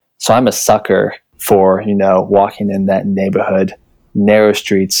So I'm a sucker for, walking in that neighborhood, narrow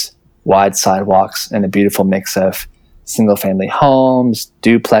streets, wide sidewalks, and a beautiful mix of single-family homes,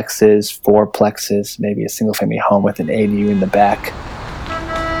 duplexes, fourplexes, maybe a single-family home with an ADU in the back.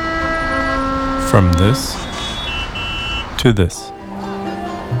 From this to this.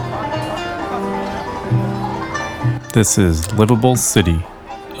 This is Livable City,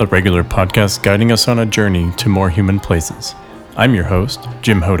 a regular podcast guiding us on a journey to more human places. I'm your host,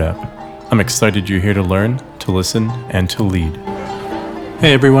 Jim Hodap. I'm excited you're here to learn, to listen, and to lead.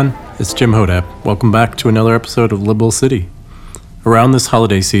 Hey everyone, it's Jim Hodap. Welcome back to another episode of Livable City. Around this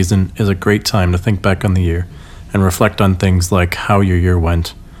holiday season is a great time to think back on the year and reflect on things like how your year went.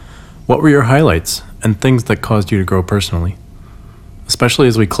 What were your highlights and things that caused you to grow personally? Especially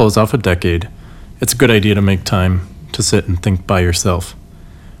as we close off a decade, it's a good idea to make time to sit and think by yourself.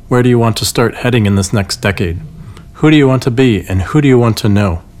 Where do you want to start heading in this next decade? Who do you want to be and who do you want to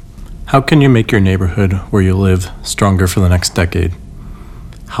know? How can you make your neighborhood where you live stronger for the next decade?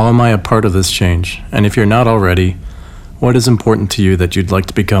 How am I a part of this change? And if you're not already, what is important to you that you'd like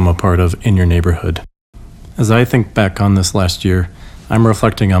to become a part of in your neighborhood? As I think back on this last year, I'm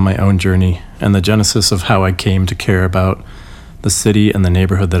reflecting on my own journey and the genesis of how I came to care about the city and the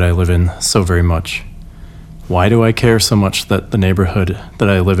neighborhood that I live in so very much. Why do I care so much that the neighborhood that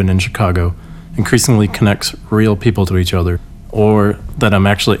I live in Chicago increasingly connects real people to each other, or that I'm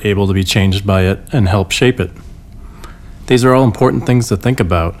actually able to be changed by it and help shape it? These are all important things to think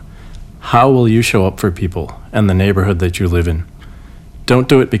about. How will you show up for people and the neighborhood that you live in? Don't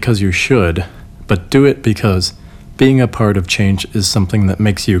do it because you should, but do it because being a part of change is something that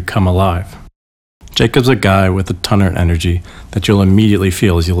makes you come alive. Jacob's a guy with a ton of energy that you'll immediately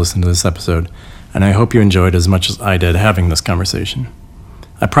feel as you listen to this episode, and I hope you enjoyed as much as I did having this conversation.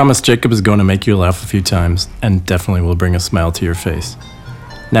 I promise Jacob is going to make you laugh a few times and definitely will bring a smile to your face.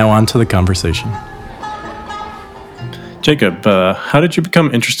 Now on to the conversation. Jacob, how did you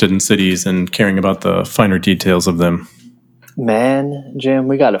become interested in cities and caring about the finer details of them? Man, Jim,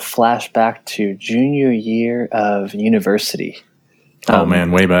 we got a flashback to junior year of university. Oh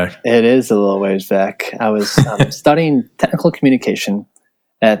man, way back. It is a little ways back. I was studying technical communication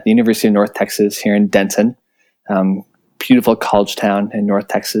at the University of North Texas here in Denton. Beautiful college town in North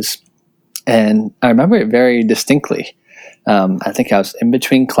Texas. And I remember it very distinctly. I think I was in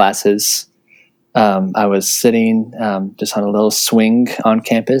between classes. I was sitting just on a little swing on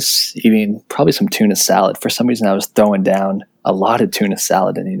campus, eating probably some tuna salad. For some reason, I was throwing down a lot of tuna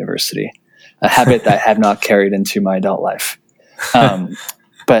salad in university, a habit that I have not carried into my adult life.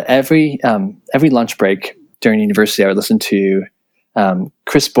 But every lunch break during university, I would listen to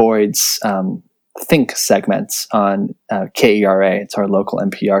Chris Boyd's Think segments on KERA. It's our local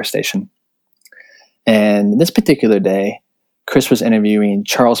NPR station. And this particular day, Chris was interviewing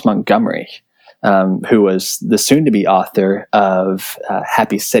Charles Montgomery, who was the soon-to-be author of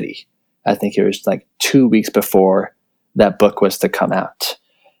Happy City. I think it was like 2 weeks before that book was to come out.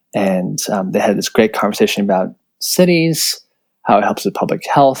 And they had this great conversation about cities, how it helps with public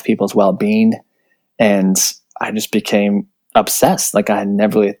health, people's well-being. And I just became obsessed. Like I had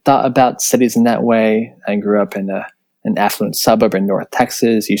never really thought about cities in that way. I grew up in an affluent suburb in North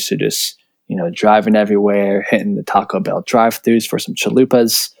Texas, used to just, driving everywhere, hitting the Taco Bell drive-thrus for some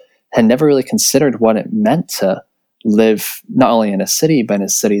chalupas. Had never really considered what it meant to live not only in a city, but in a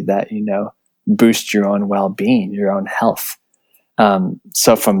city that, boosts your own well-being, your own health.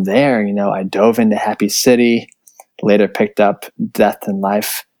 So from there, I dove into Happy City, later picked up Death and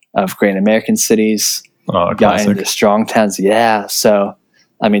Life of Great American Cities, got into Strong Towns. Yeah. So,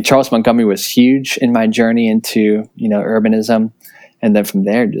 Charles Montgomery was huge in my journey into, urbanism. And then from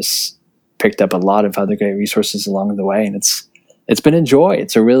there, just picked up a lot of other great resources along the way. And it's been a joy.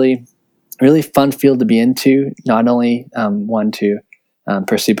 It's a really, really fun field to be into, not only one to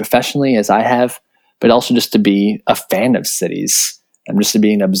pursue professionally as I have, but also just to be a fan of cities and just to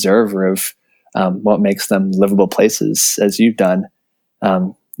be an observer of what makes them livable places, as you've done.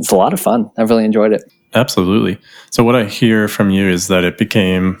 It's a lot of fun. I've really enjoyed it. Absolutely. So what I hear from you is that it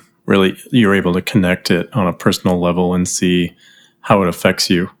became really, you were able to connect it on a personal level and see how it affects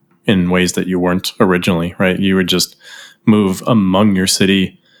you in ways that you weren't originally, right? You would just move among your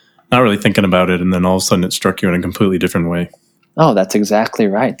city, not really thinking about it, and then all of a sudden it struck you in a completely different way. Oh, that's exactly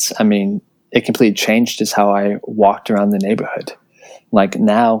right. It completely changed just how I walked around the neighborhood. Like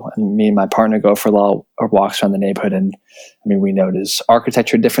now, me and my partner go for walks around the neighborhood, and we notice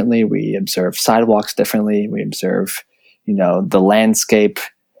architecture differently. We observe sidewalks differently. We observe, the landscape,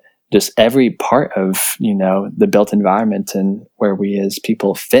 just every part of, the built environment and where we as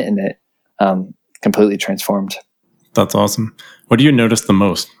people fit in it, completely transformed. That's awesome. What do you notice the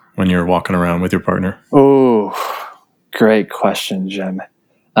most when you're walking around with your partner? Oh, great question, Jim.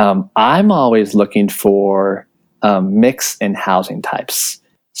 I'm always looking for mix in housing types.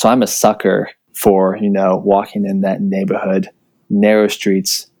 So I'm a sucker for, walking in that neighborhood, narrow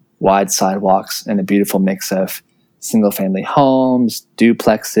streets, wide sidewalks, and a beautiful mix of single-family homes,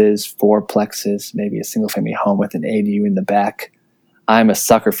 duplexes, fourplexes, maybe a single-family home with an ADU in the back. I'm a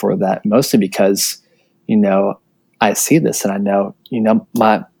sucker for that, mostly because, I see this and I know,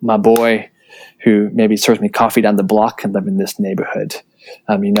 my boy who maybe serves me coffee down the block can live in this neighborhood.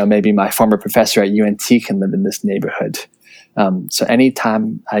 Maybe my former professor at UNT can live in this neighborhood. So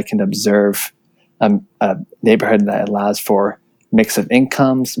anytime I can observe a neighborhood that allows for mix of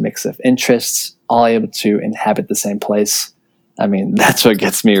incomes, mix of interests, all able to inhabit the same place, that's what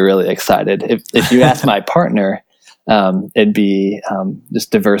gets me really excited. If you ask my partner, it'd be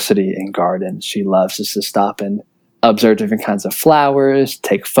just diversity in gardens. She loves just to stop and observe different kinds of flowers,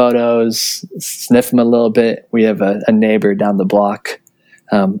 take photos, sniff them a little bit. We have a neighbor down the block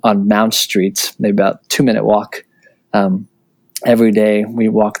on Mount Street, maybe about 2-minute walk. Every day we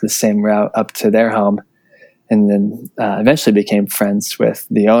walk the same route up to their home, and then eventually became friends with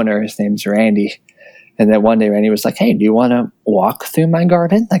the owner. His name's Randy. And then one day Randy was like, "Hey, do you want to walk through my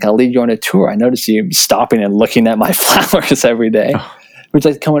garden? Like, I'll lead you on a tour. I notice you stopping and looking at my flowers every day. Would you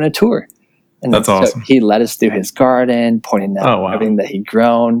like to come on a tour?" And that's awesome. So he led us through his garden, pointing out everything that he'd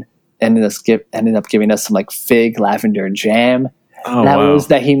grown, ended up giving us some like fig lavender jam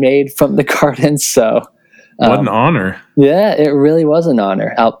that he made from the garden. So what an honor. Yeah, it really was an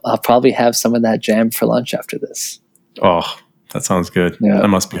honor. I'll probably have some of that jam for lunch after this. Oh, that sounds good. Yeah. I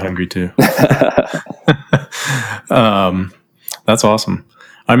must be hungry too. That's awesome.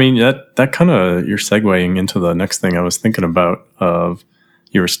 That kind of, you're segueing into the next thing I was thinking about.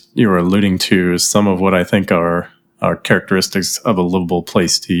 You were alluding to some of what I think are characteristics of a livable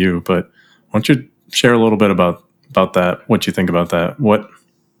place to you. But why don't you share a little bit about that? What you think about that? What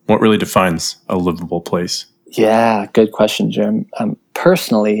really defines a livable place? Yeah, good question, Jim.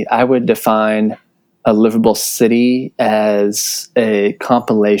 Personally, I would define a livable city as a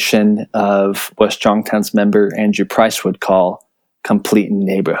compilation of what Strongtown's member Andrew Price would call complete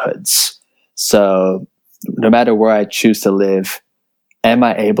neighborhoods. So no matter where I choose to live, am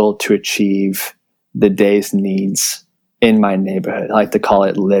I able to achieve the day's needs in my neighborhood? I like to call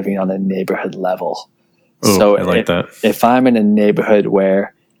it living on a neighborhood level. Ooh, so I like that. If I'm in a neighborhood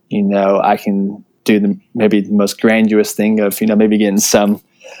where, I can do maybe the most grandiose thing of, maybe getting some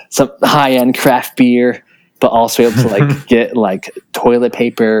high-end craft beer, but also able to get toilet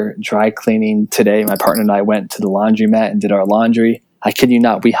paper, dry cleaning. Today, my partner and I went to the laundromat and did our laundry. I kid you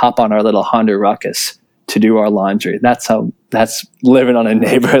not, we hop on our little Honda Ruckus to do our laundry. That's living on a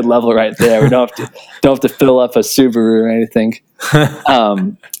neighborhood level right there. We don't have to fill up a Subaru or anything.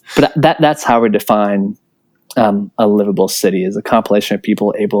 But that's how we define a livable city, is a compilation of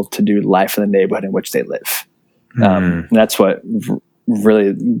people able to do life in the neighborhood in which they live. And that's what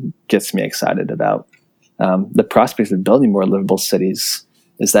really gets me excited about the prospects of building more livable cities.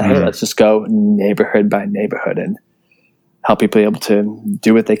 Is that, hey, let's just go neighborhood by neighborhood and help people be able to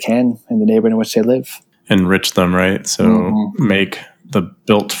do what they can in the neighborhood in which they live. Enrich them, right? So make the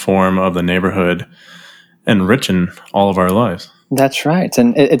built form of the neighborhood enriching all of our lives. That's right.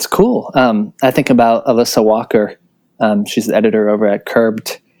 And it's cool. I think about Alyssa Walker. She's the editor over at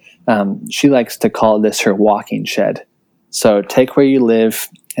Curbed. She likes to call this her walking shed. So take where you live,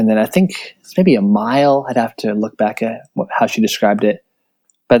 and then I think it's maybe a mile. I'd have to look back at how she described it.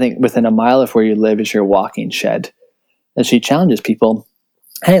 But I think within a mile of where you live is your walking shed. And she challenges people,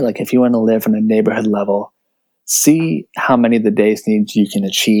 hey, if you want to live on a neighborhood level, see how many of the day's needs you can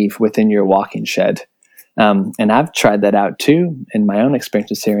achieve within your walking shed. And I've tried that out too in my own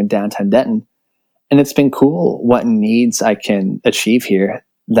experiences here in downtown Denton. And it's been cool what needs I can achieve here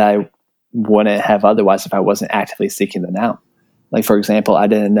that I wouldn't have otherwise if I wasn't actively seeking them out. For example, I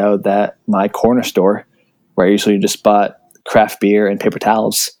didn't know that my corner store, where I usually just bought craft beer and paper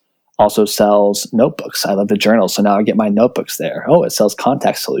towels, also sells notebooks. I love the journal, so now I get my notebooks there. Oh, it sells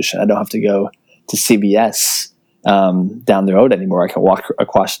contact solution. I don't have to go to CVS down the road anymore. I can walk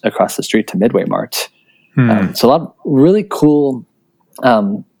across the street to Midway Mart. So a lot of really cool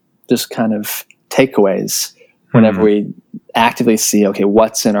just kind of takeaways whenever we actively see, okay,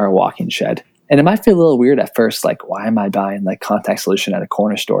 what's in our walking shed. And it might feel a little weird at first, why am I buying contact solution at a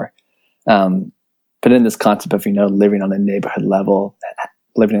corner store? But in this concept of, living on a neighborhood level,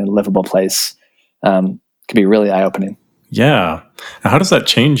 living in a livable place, can be really eye-opening. Yeah. Now, how does that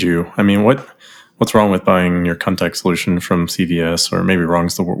change you? What's wrong with buying your contact solution from CVS, or maybe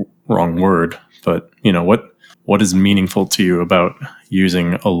wrong's the wrong word, but what is meaningful to you about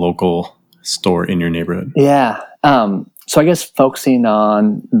using a local store in your neighborhood? Yeah. So I guess focusing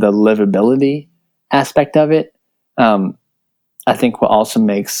on the livability aspect of it, I think what also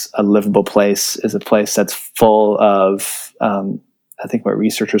makes a livable place is a place that's full of, I think what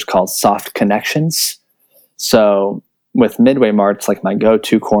researchers call soft connections. So with Midway Mart, it's like my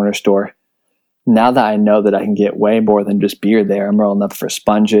go-to corner store. Now that I know that I can get way more than just beer there, I'm rolling up for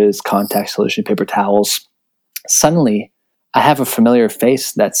sponges, contact solution, paper towels. Suddenly, I have a familiar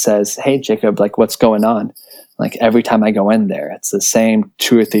face that says, "Hey, Jacob, like, what's going on?" Like, every time I go in there, it's the same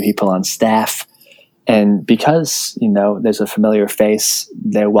 2 or 3 people on staff. And because, there's a familiar face,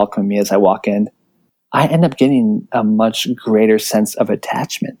 they welcome me as I walk in. I end up getting a much greater sense of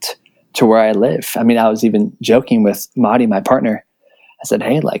attachment to where I live. I mean, I was even joking with Maddie, my partner. I said,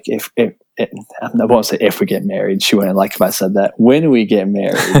 "Hey, like, I won't say if we get married. She wouldn't like if I said that. When we get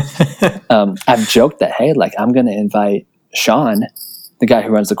married, I've joked that, hey, like, I'm going to invite Sean, the guy who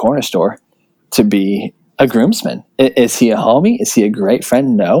runs the corner store, to be a groomsman. Is he a homie? Is he a great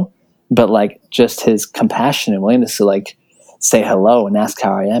friend? No. But like, just his compassion and willingness to like say hello and ask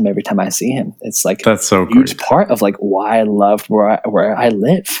how I am every time I see him. It's like that's so a huge great. part of like why I love where I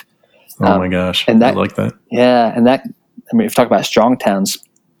live. Oh my gosh. And that, I like that. Yeah. And that, I mean, if you talk about strong towns,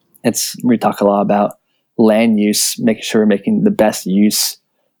 we talk a lot about land use, making sure we're making the best use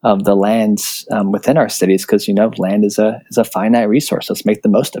of the lands within our cities, because land is a finite resource. Let's make the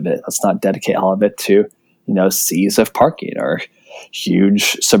most of it. Let's not dedicate all of it to seas of parking or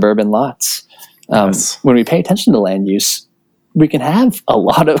huge suburban lots. Yes. When we pay attention to land use, we can have a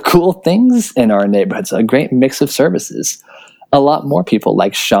lot of cool things in our neighborhoods, a great mix of services, a lot more people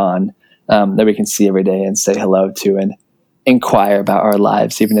like Sean that we can see every day and say hello to and inquire about our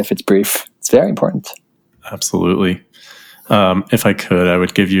lives, even if it's brief. It's very important. Absolutely. If I could, I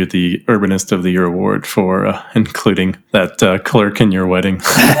would give you the Urbanist of the Year award for including that clerk in your wedding.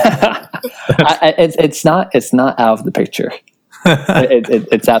 It's not out of the picture.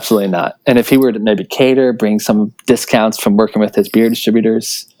 It's absolutely not. And if he were to maybe cater, bring some discounts from working with his beer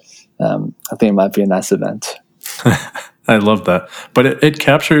distributors, I think it might be a nice event. I love that. But it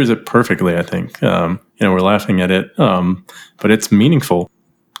captures it perfectly, I think. We're laughing at it, but it's meaningful.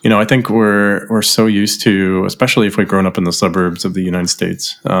 I think we're so used to, especially if we've grown up in the suburbs of the United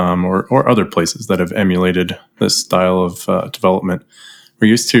States or other places that have emulated this style of development. We're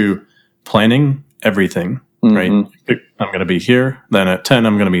used to planning everything, right? I'm going to be here, then at 10,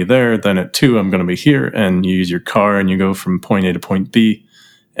 I'm going to be there, then at 2, I'm going to be here. And you use your car and you go from point A to point B.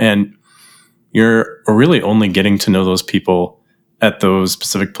 And you're really only getting to know those people at those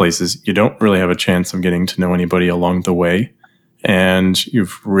specific places. You don't really have a chance of getting to know anybody along the way. And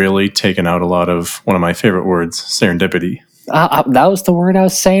you've really taken out a lot of one of my favorite words, serendipity. That was the word I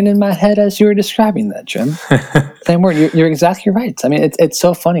was saying in my head as you were describing that, Jim. Same word. You're exactly right. I mean, it's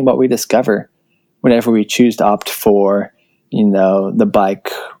so funny what we discover whenever we choose to opt for, the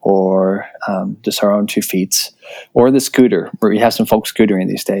bike or just our own 2 feet or the scooter, where you have some folks scootering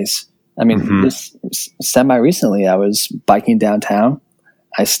these days. I mean, this semi-recently, I was biking downtown.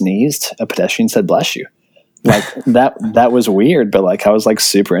 I sneezed. A pedestrian said, "Bless you." Like that was weird, but like I was like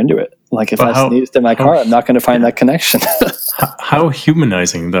super into it. Like if I sneezed in my car, I'm not going to find that connection. How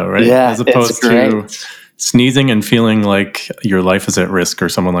humanizing, though, right? Yeah, as opposed to sneezing and feeling like your life is at risk or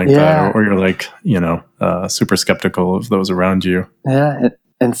someone like that, or you're like super skeptical of those around you. Yeah,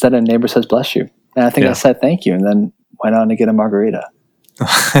 instead a neighbor says "bless you," and I think I said thank you, and then went on to get a margarita.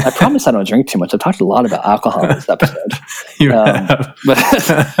 I promise I don't drink too much. I've talked a lot about alcohol in this episode. You have. But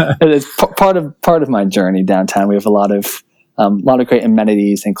it's part of my journey downtown. We have a lot of great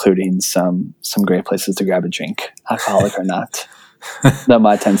amenities, including some great places to grab a drink, alcoholic or not. Though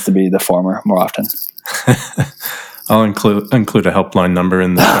mine tends to be the former more often. I'll include a helpline number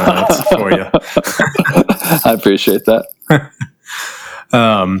in the show notes for you. I appreciate that.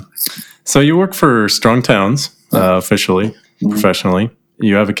 So you work for Strong Towns officially, professionally.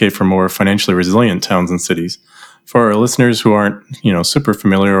 You advocate for more financially resilient towns and cities. For our listeners who aren't, super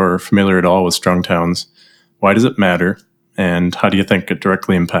familiar or familiar at all with Strong Towns, why does it matter? And how do you think it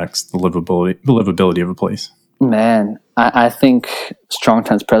directly impacts the livability of a place? Man, I think Strong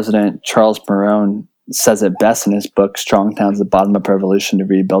Towns president Charles Marone says it best in his book, Strong Towns, the Bottom-Up Revolution to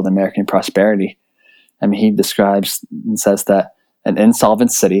Rebuild American Prosperity. I mean, he describes and says that an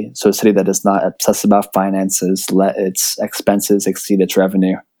insolvent city, so a city that does not obsess about finances, let its expenses exceed its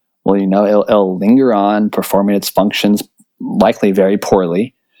revenue, well, it'll linger on performing its functions likely very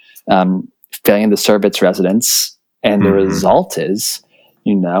poorly, failing to serve its residents. And the result is,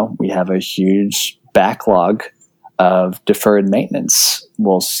 we have a huge backlog of deferred maintenance.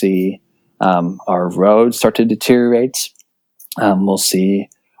 We'll see our roads start to deteriorate. We'll see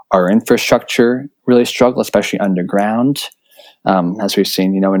our infrastructure really struggle, especially underground, as we've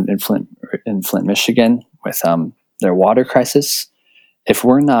seen, in Flint, Michigan, with their water crisis. If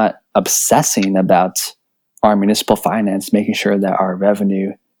we're not obsessing about our municipal finance, making sure that our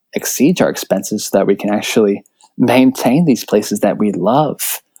revenue exceeds our expenses, so that we can actually maintain these places that we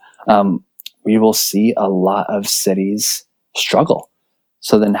love, we will see a lot of cities struggle.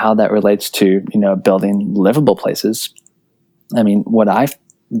 So then how that relates to, building livable places. I mean, what I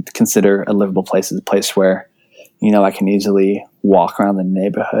consider a livable place is a place where, I can easily walk around the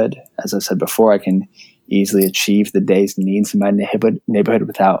neighborhood. As I said before, I can easily achieve the day's needs in my neighborhood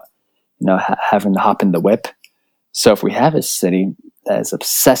without, having to hop in the whip. So if we have a city that is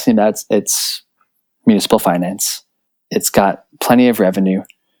obsessing about its municipal finance, it's got plenty of revenue,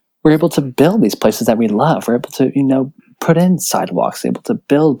 we're able to build these places that we love. We're able to, put in sidewalks, able to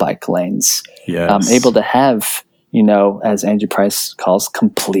build bike lanes, yes. Able to have, as Andrew Price calls,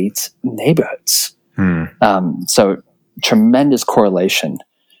 complete neighborhoods. So tremendous correlation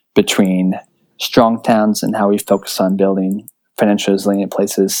between strong towns and how we focus on building financially resilient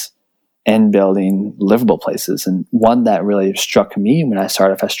places and building livable places. And one that really struck me when I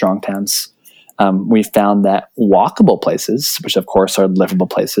started off at Strong Towns, we found that walkable places, which of course are livable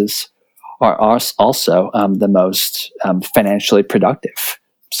places, are also the most financially productive.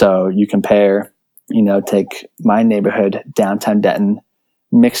 So you compare, take my neighborhood, downtown Denton,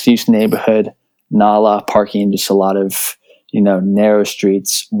 mixed-use neighborhood, not a lot of parking, just a lot of, narrow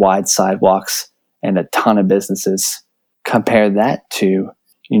streets, wide sidewalks, and a ton of businesses. Compare that to,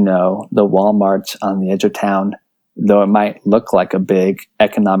 the Walmart on the edge of town, though it might look like a big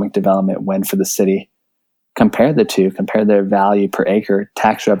economic development win for the city. Compare the two, compare their value per acre,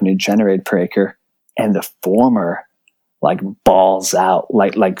 tax revenue generated per acre, and the former balls out,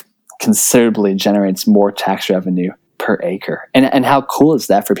 like considerably generates more tax revenue per acre. And how cool is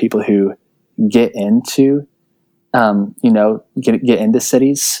that for people who get into, get into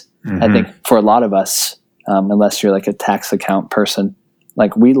cities? Mm-hmm. I think for a lot of us, unless you're like a tax account person,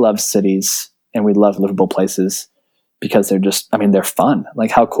 we love cities and we love livable places because they're fun.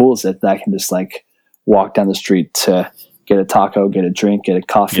 How cool is it that I can just walk down the street to get a taco, get a drink, get a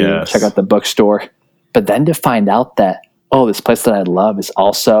coffee, yes. check out the bookstore. But then to find out that, this place that I love is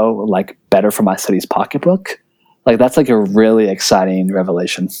also better for my city's pocketbook, that's a really exciting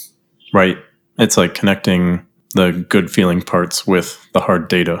revelation. Right. It's connecting the good feeling parts with the hard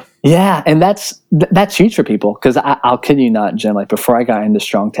data. Yeah. And that's huge for people, because I'll kid you not, Jim, before I got into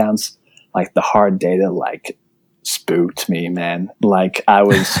Strong Towns, the hard data, spooked me, man. I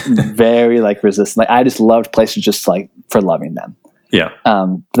was very resistant. I just loved places just for loving them. Yeah.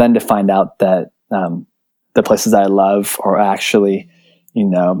 Then to find out that the places that I love are actually,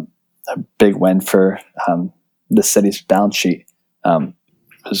 a big win for the city's balance sheet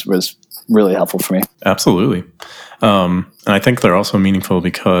was really helpful for me. Absolutely. And I think they're also meaningful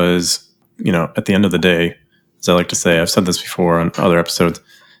because, at the end of the day, as I like to say, I've said this before on other episodes,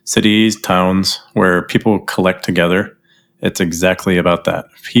 cities, towns where people collect together, it's exactly about that.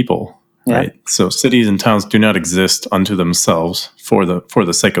 People, yeah. Right? So cities and towns do not exist unto themselves for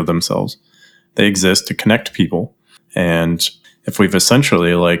the sake of themselves. They exist to connect people. And if we've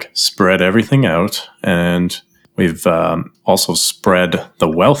essentially spread everything out, and we've also spread the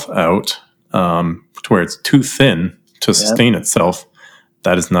wealth out to where it's too thin to sustain itself,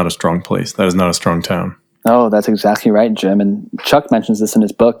 that is not a strong place. That is not a strong town. Oh, that's exactly right, Jim. And Chuck mentions this in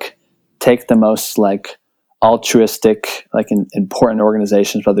his book. Take the most altruistic, important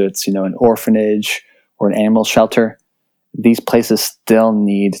organizations, whether it's, an orphanage or an animal shelter. These places still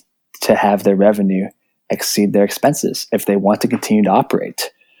need to have their revenue exceed their expenses if they want to continue to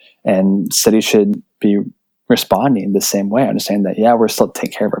operate. And cities should be responding the same way, understanding that, we're still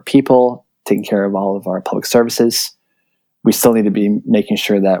taking care of our people, taking care of all of our public services. We still need to be making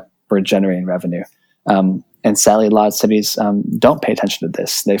sure that we're generating revenue. And sadly, a lot of cities don't pay attention to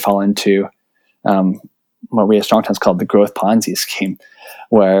this. They fall into what we at Strong Towns call the growth Ponzi scheme,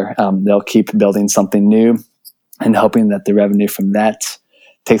 where they'll keep building something new and hoping that the revenue from that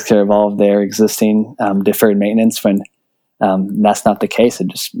takes care of all of their existing deferred maintenance, when that's not the case.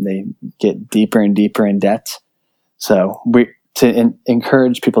 They get deeper and deeper in debt. So to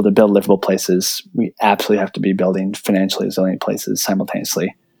encourage people to build livable places, we absolutely have to be building financially resilient places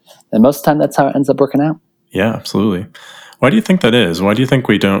simultaneously. And most of the time, that's how it ends up working out. Yeah, absolutely. Why do you think that is? Why do you think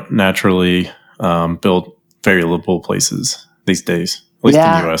we don't naturally build very livable places these days, at least in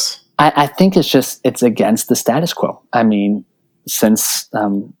the U.S.? I think it's against the status quo. I mean, since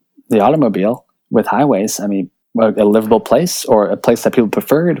the automobile with highways, a livable place or a place that people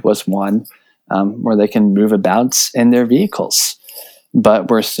preferred was one where they can move about in their vehicles. But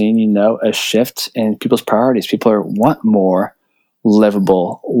we're seeing, a shift in people's priorities. People want more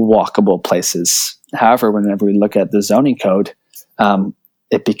livable, walkable places. However, whenever we look at the zoning code,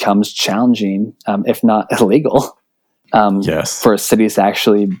 it becomes challenging, if not illegal, for cities to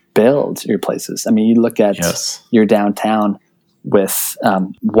actually build your places. I mean, you look at your downtown with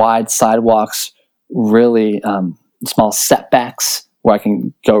wide sidewalks, really small setbacks where I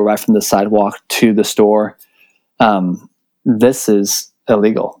can go right from the sidewalk to the store. This is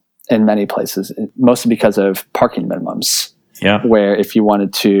illegal in many places, mostly because of parking minimums. Yeah. Where if you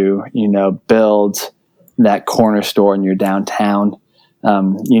wanted to, build that corner store in your downtown,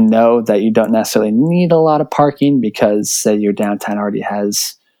 that you don't necessarily need a lot of parking because, say, your downtown already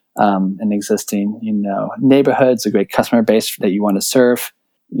has an existing, neighborhoods, a great customer base that you want to serve.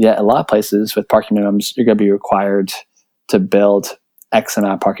 Yet a lot of places with parking minimums, you're going to be required to build X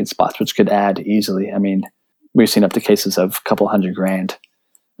amount of parking spots, which could add easily. I mean, we've seen up to cases of a couple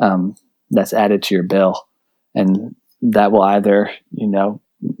 $100,000 that's added to your bill. And that will either,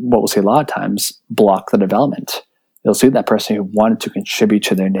 what we'll see a lot of times, block the development. You'll see that person who wanted to contribute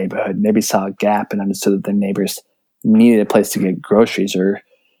to their neighborhood, maybe saw a gap and understood that their neighbors needed a place to get groceries or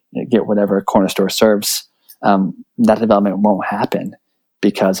get whatever a corner store serves. That development won't happen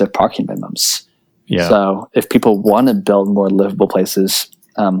because of parking minimums. Yeah. So if people want to build more livable places,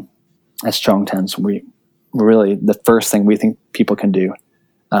 as strong towns, we really, the first thing we think people can do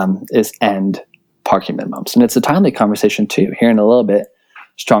is end parking minimums. And it's a timely conversation too. Here in a little bit,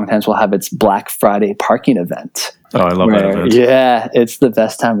 Strong Towns will have its Black Friday parking event. Oh, I love that event. Yeah, it's the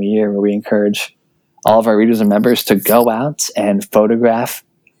best time of year where we encourage all of our readers and members to go out and photograph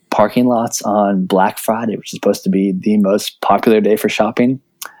parking lots on Black Friday, which is supposed to be the most popular day for shopping.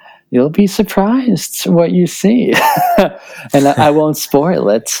 You'll be surprised what you see. And I won't spoil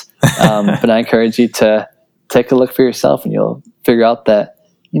it, but I encourage you to take a look for yourself and you'll figure out that,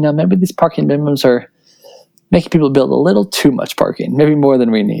 maybe these parking minimums are making people build a little too much parking, maybe more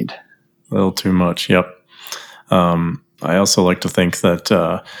than we need. A little too much, yep. I also like to think that,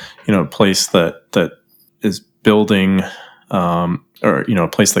 a place that is building, or, a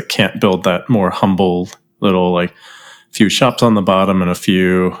place that can't build that more humble little, like, few shops on the bottom and a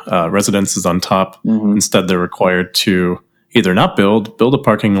few residences on top. Mm-hmm. Instead, they're required to either not build a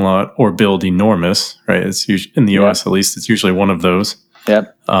parking lot, or build enormous, right? It's usually, in the US, at least, it's usually one of those.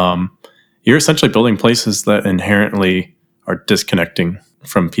 Yep. You're essentially building places that inherently are disconnecting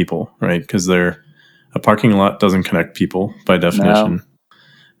from people, right? Because a parking lot doesn't connect people by definition.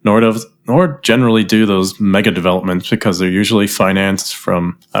 No. Nor generally do those mega developments, because they're usually financed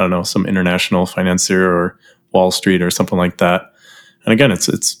from, I don't know, some international financier or Wall Street or something like that. And again,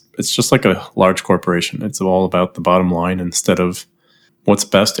 it's just like a large corporation. It's all about the bottom line instead of what's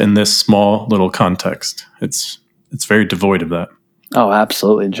best in this small little context. It's very devoid of that. Oh,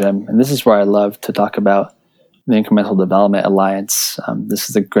 absolutely, Jim. And this is where I love to talk about the Incremental Development Alliance. This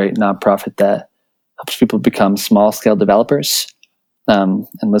is a great nonprofit that helps people become small-scale developers. And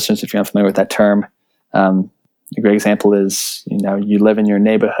listeners, if you're not familiar with that term, a great example is, you live in your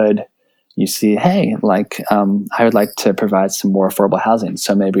neighborhood, you see, hey, I would like to provide some more affordable housing.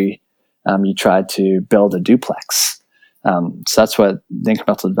 So maybe you try to build a duplex. So that's what the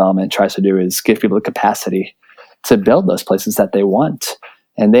Incremental Development tries to do, is give people the capacity to build those places that they want.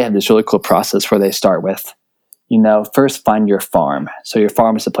 And they have this really cool process where they start with, first find your farm. So your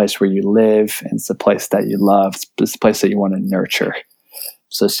farm is the place where you live, and it's the place that you love. It's the place that you want to nurture.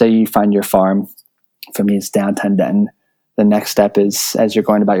 So say you find your farm. For me, it's downtown Denton. The next step is, as you're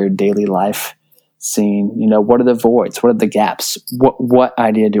going about your daily life, seeing, what are the voids? What are the gaps? What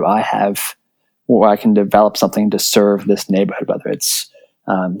idea do I have where I can develop something to serve this neighborhood, whether it's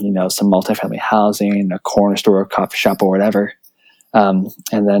some multifamily housing, a corner store, a coffee shop, or whatever, and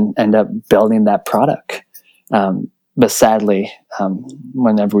then end up building that product. But sadly,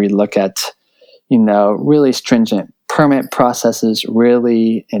 whenever we look at, really stringent permit processes,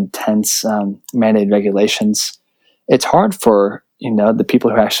 really intense mandated regulations, it's hard for, the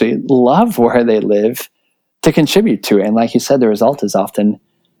people who actually love where they live to contribute to it. And like you said, the result is often,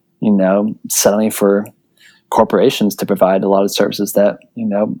 settling for corporations to provide a lot of services that,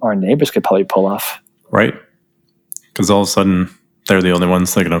 our neighbors could probably pull off. Right. Because all of a sudden they're the only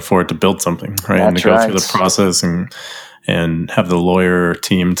ones that can afford to build something, right? That's and to go through the process and have the lawyer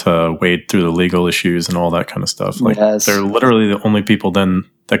team to wade through the legal issues and all that kind of stuff. They're literally the only people then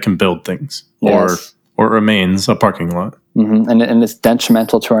that can build things, or remains a parking lot. Mm-hmm. And it's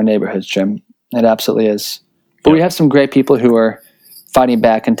detrimental to our neighborhoods, Jim. It absolutely is. But we have some great people who are fighting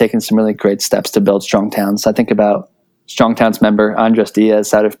back and taking some really great steps to build strong towns. I think about Strong Towns member Andres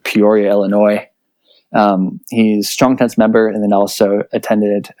Diaz out of Peoria, Illinois. He's Strong Towns member and then also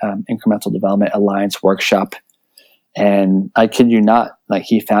attended Incremental Development Alliance workshop. And I kid you not, like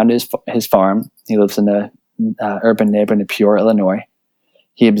he found his farm. He lives in a urban neighborhood in Peoria, Illinois.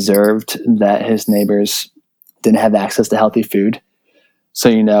 He observed that his neighbors didn't have access to healthy food. So,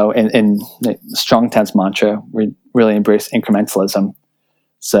 in Strong Towns mantra, we really embrace incrementalism.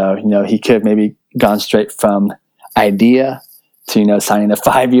 So, he could have maybe gone straight from idea to, signing a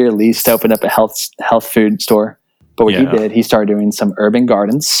 5-year lease to open up a health food store. But what he did, he started doing some urban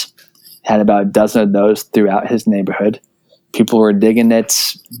gardens, had about a dozen of those throughout his neighborhood. People were digging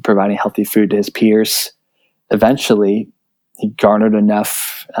it, providing healthy food to his peers. Eventually, he garnered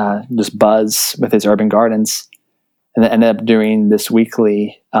enough just buzz with his urban gardens and then ended up doing this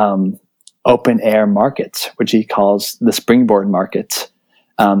weekly open air market, which he calls the Springboard Market,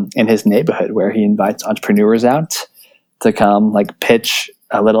 in his neighborhood, where he invites entrepreneurs out to come pitch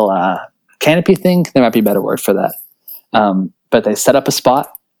a little canopy thing. There might be a better word for that. But they set up a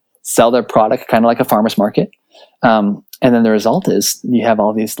spot, sell their product, kind of like a farmer's market. And then the result is you have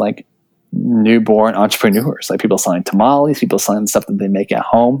all these newborn entrepreneurs, like people selling tamales, people selling stuff that they make at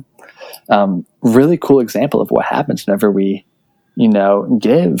home. Really cool example of what happens whenever we,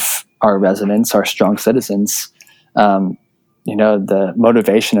 give our residents, our strong citizens, the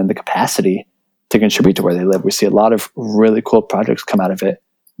motivation and the capacity to contribute to where they live. We see a lot of really cool projects come out of it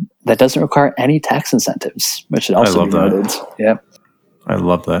that doesn't require any tax incentives, which should also be noted. Yeah. I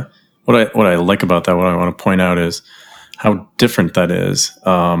love that. What I like about that, what I want to point out is how different that is.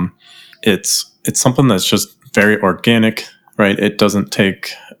 It's something that's just very organic, right? It doesn't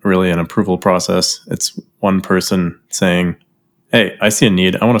take really an approval process. It's one person saying, hey, I see a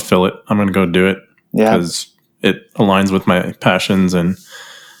need. I want to fill it. I'm going to go do it because it aligns with my passions and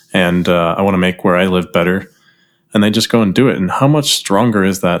I want to make where I live better. And they just go and do it. And how much stronger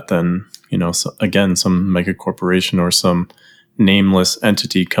is that than, some mega corporation or some nameless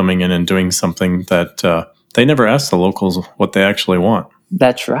entity coming in and doing something that they never ask the locals what they actually want.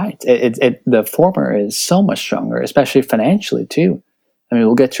 That's right. The former is so much stronger, especially financially too. I mean,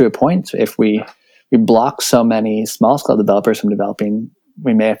 we'll get to a point if we block so many small scale developers from developing,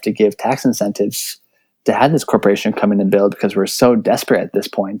 we may have to give tax incentives to have this corporation come in and build because we're so desperate at this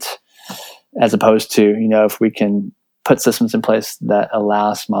point, as opposed to, if we can put systems in place that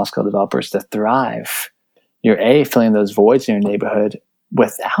allow small scale developers to thrive, you're filling those voids in your neighborhood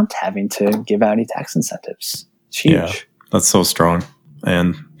without having to give out any tax incentives. It's huge. Yeah, that's so strong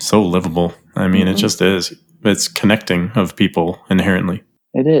and so livable. I mean, It just is. It's connecting of people inherently.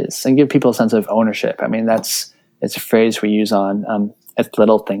 It is. And give people a sense of ownership. I mean, it's a phrase we use on It's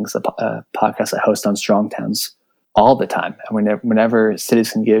Little Things, a podcast I host on Strong Towns all the time. And whenever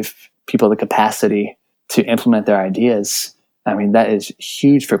cities can give people the capacity to implement their ideas, I mean, that is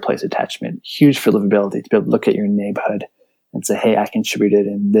huge for place attachment, huge for livability, to be able to look at your neighborhood and say, hey, I contributed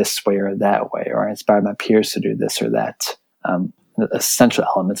in this way or that way, or I inspired my peers to do this or that. The essential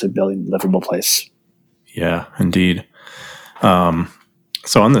elements of building a livable place. Yeah, indeed.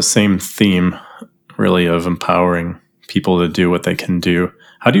 So on the same theme, really, of empowering people to do what they can do,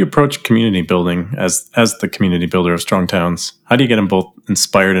 how do you approach community building as the community builder of Strong Towns? How do you get them both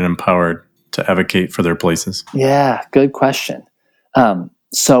inspired and empowered to advocate for their places? Yeah, good question. I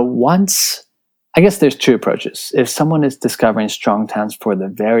guess there's two approaches. If someone is discovering Strong Towns for the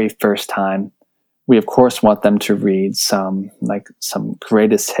very first time, we of course want them to read some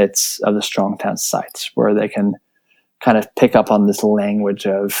greatest hits of the Strong Towns sites where they can kind of pick up on this language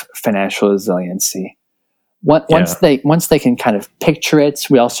of financial resiliency. Once they can kind of picture it,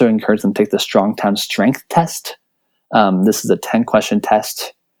 we also encourage them to take the Strong Town Strength Test. This is a 10-question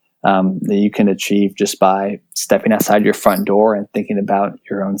test that you can achieve just by stepping outside your front door and thinking about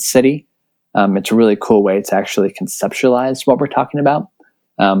your own city. It's a really cool way to actually conceptualize what we're talking about.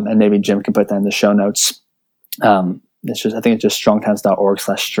 And maybe Jim can put that in the show notes. I think it's just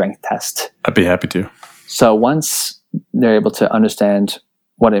strongtowns.org/strength test. I'd be happy to. So once they're able to understand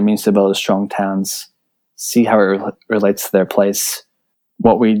what it means to build a strong towns, see how it relates to their place,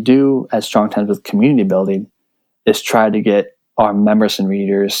 what we do at Strong Towns with community building is try to get our members and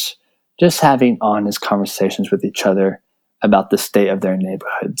readers just having honest conversations with each other about the state of their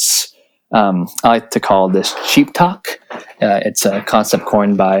neighborhoods. I like to call this cheap talk. It's a concept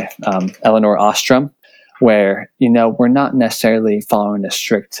coined by Elinor Ostrom, where, we're not necessarily following a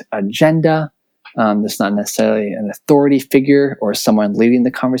strict agenda. There's not necessarily an authority figure or someone leading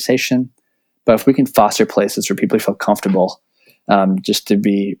the conversation. But if we can foster places where people feel comfortable just to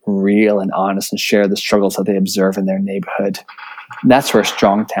be real and honest and share the struggles that they observe in their neighborhood, that's where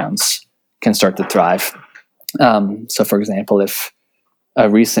strong towns can start to thrive. So, for example, if a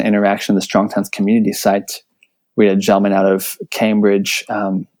recent interaction of the Strong Towns community site, we had a gentleman out of Cambridge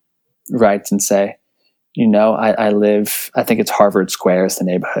write and say, I live, I think it's Harvard Square is the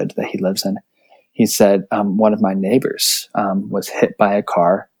neighborhood that he lives in. He said, one of my neighbors was hit by a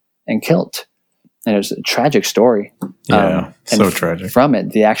car and killed. And it was a tragic story. Yeah, so tragic. From it,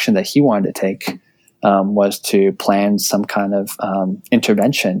 the action that he wanted to take was to plan some kind of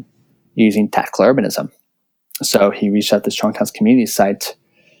intervention using tactical urbanism. So he reached out to the Strong Towns community site,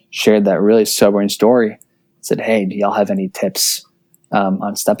 shared that really sobering story, said, hey, do y'all have any tips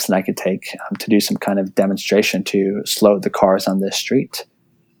on steps that I could take to do some kind of demonstration to slow the cars on this street?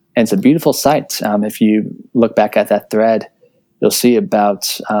 And it's a beautiful site. If you look back at that thread, you'll see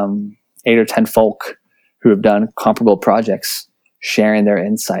about 8 or 10 folk who have done comparable projects sharing their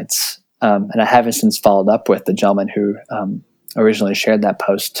insights. And I haven't since followed up with the gentleman who originally shared that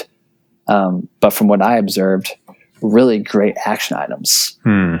post. But from what I observed, really great action items.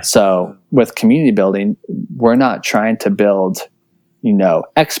 So with community building, we're not trying to build,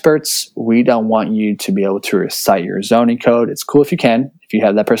 experts. We don't want you to be able to recite your zoning code. It's cool if you can, if you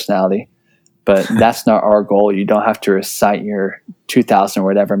have that personality, but that's not our goal. You don't have to recite your 2000 or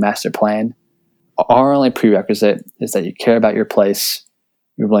whatever master plan. Our only prerequisite is that you care about your place,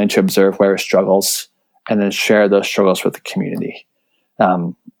 you're willing to observe where it struggles, and then share those struggles with the community.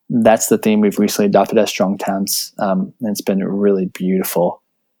 That's the theme we've recently adopted as Strong Towns, and it's been really beautiful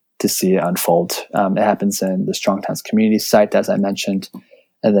to see it unfold. It happens in the Strong Towns community site, as I mentioned,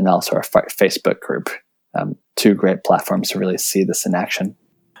 and then also our Facebook group. Two great platforms to really see this in action.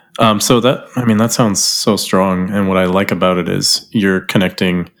 So that sounds so strong. And what I like about it is you're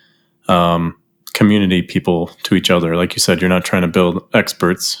connecting community people to each other. Like you said, you're not trying to build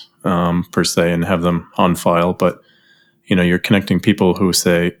experts per se and have them on file, but you're connecting people who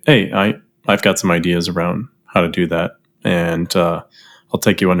say, hey, I've got some ideas around how to do that. And I'll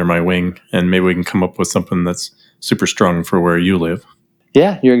take you under my wing and maybe we can come up with something that's super strong for where you live.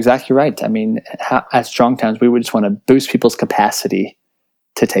 Yeah, you're exactly right. I mean, at Strong Towns, we would just want to boost people's capacity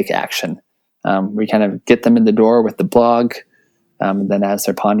to take action. We kind of get them in the door with the blog. And then as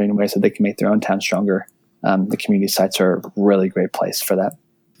they're pondering ways that they can make their own town stronger, the community sites are a really great place for that.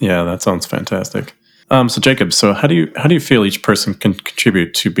 Yeah, that sounds fantastic. So Jacob, how do you feel each person can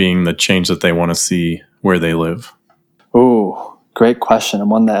contribute to being the change that they want to see where they live? Oh, great question,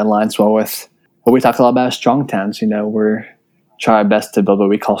 and one that aligns well with what we talk a lot about as Strong Towns. We're try our best to build what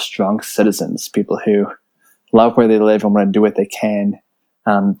we call strong citizens, people who love where they live and want to do what they can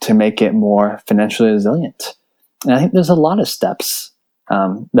to make it more financially resilient. And I think there's a lot of steps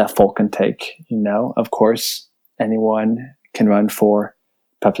that folk can take. Of course, anyone can run for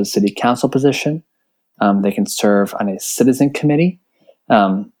perhaps a city council position. They can serve on a citizen committee.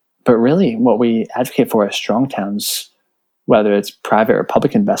 But really what we advocate for as Strong Towns, whether it's private or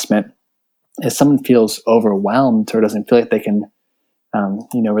public investment, is someone feels overwhelmed or doesn't feel like they can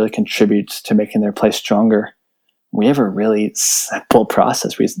really contribute to making their place stronger. We have a really simple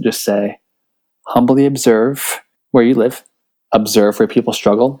process. We just say, humbly observe where you live, observe where people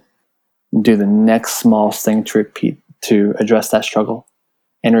struggle, do the next smallest thing to address that struggle,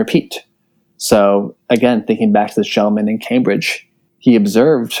 and repeat. So again, thinking back to this gentleman in Cambridge, he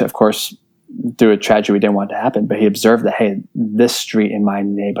observed, of course, through a tragedy we didn't want to happen, but he observed that, hey, this street in my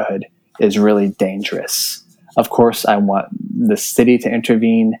neighborhood is really dangerous. Of course, I want the city to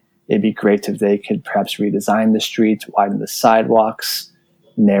intervene. It'd be great if they could perhaps redesign the street, widen the sidewalks,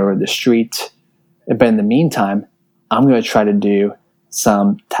 narrow the street. But in the meantime, I'm going to try to do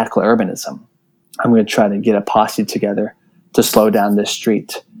some tactical urbanism. I'm going to try to get a posse together to slow down this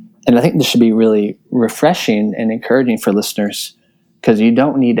street. And I think this should be really refreshing and encouraging for listeners, because you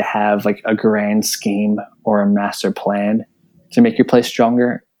don't need to have like a grand scheme or a master plan to make your place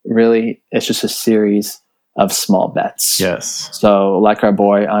stronger. Really, it's just a series of small bets. Yes. So like our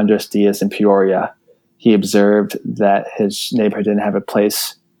boy Andres Diaz in Peoria, he observed that his neighborhood didn't have a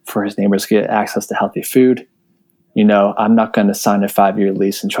place for his neighbors to get access to healthy food. I'm not going to sign a 5-year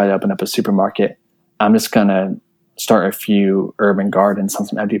lease and try to open up a supermarket. I'm just going to start a few urban gardens on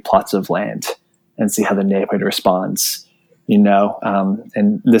some empty plots of land and see how the neighborhood responds. And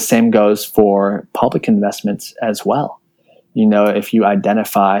the same goes for public investments as well. If you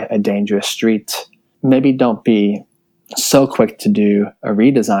identify a dangerous street, maybe don't be so quick to do a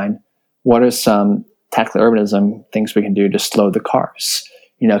redesign. What are some tactical urbanism things we can do to slow the cars?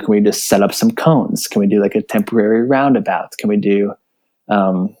 Can we just set up some cones? Can we do like a temporary roundabout? Can we do,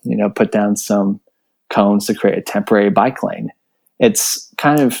 put down some cones to create a temporary bike lane? It's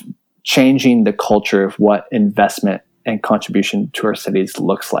kind of changing the culture of what investment and contribution to our cities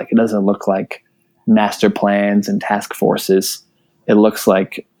looks like. It doesn't look like master plans and task forces. It looks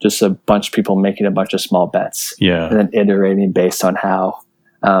like just a bunch of people making a bunch of small bets and then iterating based on how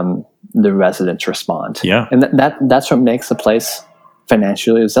the residents respond. Yeah. And that's what makes a place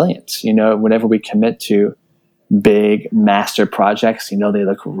financially resilient. You know, whenever we commit to big master projects, you know, they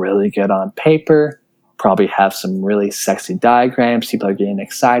look really good on paper, probably have some really sexy diagrams, people are getting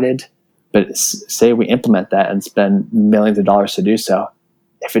excited. But say we implement that and spend millions of dollars to do so.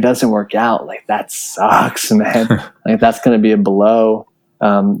 If it doesn't work out, like that sucks, man. Like that's going to be a blow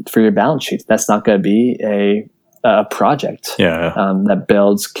for your balance sheet. That's not going to be a project that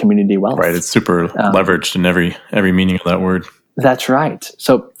builds community wealth. Right. It's super leveraged in every meaning of that word. That's right.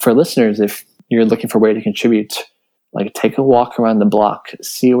 So for listeners, if you're looking for a way to contribute, like take a walk around the block,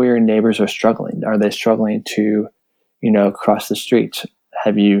 see where your neighbors are struggling. Are they struggling to, you know, cross the street?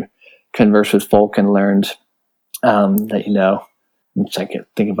 Have you conversed with folk and learned that, you know, which I can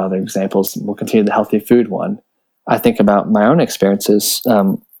think of other examples. We'll continue the healthy food one. I think about my own experiences.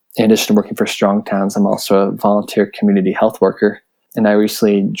 In addition to working for Strong Towns, I'm also a volunteer community health worker. And I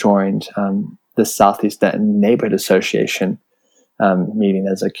recently joined the Southeast Denton Neighborhood Association meeting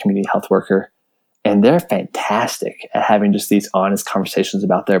as a community health worker. And they're fantastic at having just these honest conversations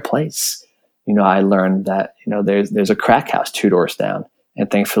about their place. You know, I learned that, you know, there's a crack house 2 doors down.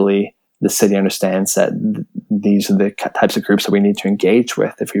 And thankfully, the city understands that these are the types of groups that we need to engage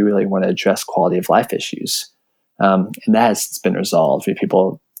with if we really want to address quality of life issues. And that has been resolved with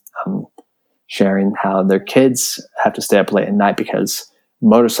people sharing how their kids have to stay up late at night because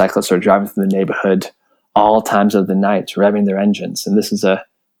motorcyclists are driving through the neighborhood all times of the night, revving their engines. And this is a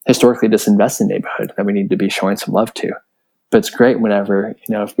historically disinvested neighborhood that we need to be showing some love to. But it's great whenever,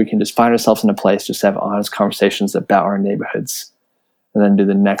 you know, if we can just find ourselves in a place, just have honest conversations about our neighborhoods, and then do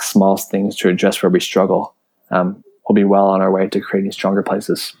the next smallest things to address where we struggle, we'll be well on our way to creating stronger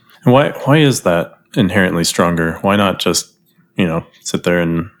places. And why is that inherently stronger? Why not just, you know, sit there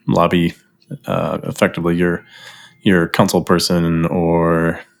and lobby effectively your council person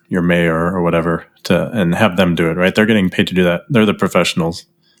or your mayor or whatever and have them do it, right? They're getting paid to do that. They're the professionals.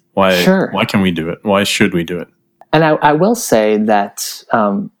 Why can we do it? Why should we do it? And I will say that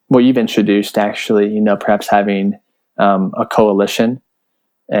what you've introduced, actually, you know, perhaps having a coalition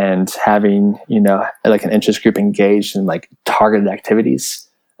and having, you know, like an interest group engaged in like targeted activities,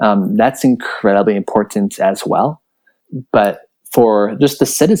 that's incredibly important as well. But for just the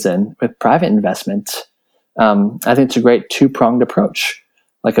citizen with private investment, I think it's a great 2-pronged approach.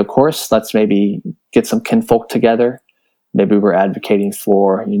 Like, of course, let's maybe get some kinfolk together. Maybe we're advocating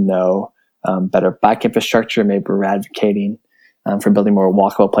for, you know, better bike infrastructure. Maybe we're advocating for building more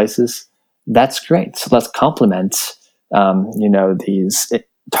walkable places. That's great. So let's complement, you know, these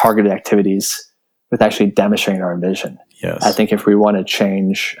targeted activities with actually demonstrating our vision. Yes. I think if we want to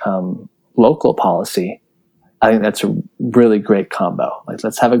change local policy, I think that's a really great combo. Like,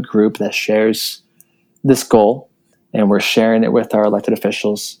 let's have a group that shares this goal, and we're sharing it with our elected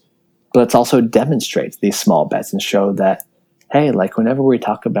officials. But let's also demonstrate these small bets and show that, hey, like whenever we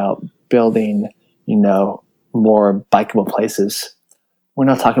talk about building, you know, more bikeable places, we're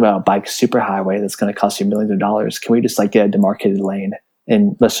not talking about a bike superhighway that's going to cost you millions of dollars. Can we just like get a demarcated lane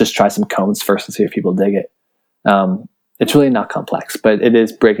and let's just try some cones first and see if people dig it? It's really not complex, but it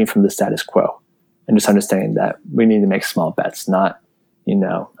is breaking from the status quo and just understanding that we need to make small bets, not, you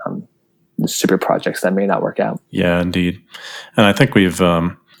know, the super projects that may not work out. Yeah, indeed. And I think we're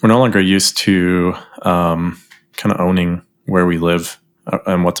no longer used to kind of owning where we live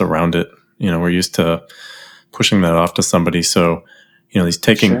and what's around it. You know, we're used to pushing that off to somebody. So, you know,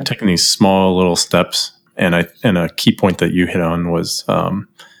 taking these small little steps. And a key point that you hit on was, you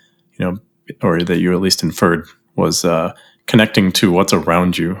know, or that you at least inferred was connecting to what's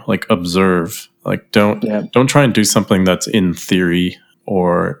around you. Like, observe. Like, don't try and do something that's in theory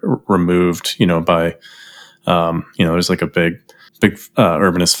or removed, you know, by, you know, there's like a big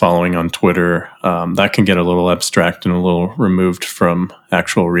urbanist following on Twitter that can get a little abstract and a little removed from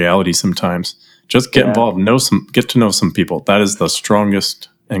actual reality sometimes. Just get involved, get to know some people. That is the strongest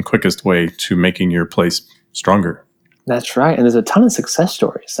and quickest way to making your place stronger. That's right. And there's a ton of success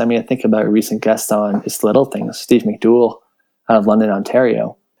stories. I mean, I think about a recent guest on It's Little Things, Steve McDougall out of London,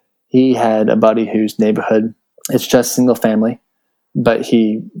 Ontario. He had a buddy whose neighborhood, it's just single family, but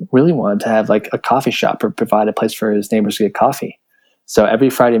he really wanted to have like a coffee shop or provide a place for his neighbors to get coffee. So every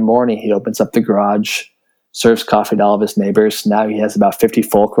Friday morning, he opens up the garage, serves coffee to all of his neighbors. Now he has about 50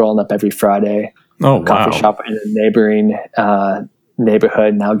 folk rolling up every Friday. Oh, coffee shop in a neighboring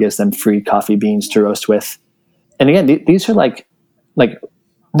neighborhood now gives them free coffee beans to roast with. And again, these are like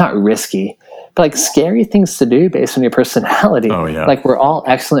not risky, but like scary things to do based on your personality. Oh, yeah. Like we're all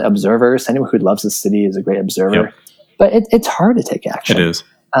excellent observers. Anyone who loves the city is a great observer. Yep. But it's hard to take action. It is.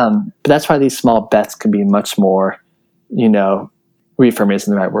 But that's why these small bets can be much more, reaffirming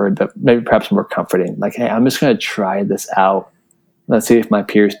isn't the right word, but maybe perhaps more comforting. Like, hey, I'm just going to try this out. Let's see if my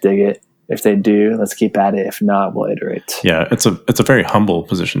peers dig it. If they do, let's keep at it. If not, we'll iterate. Yeah, it's a very humble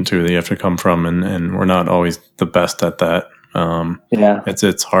position too that you have to come from, and we're not always the best at that.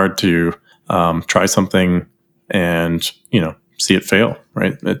 It's hard to try something and see it fail.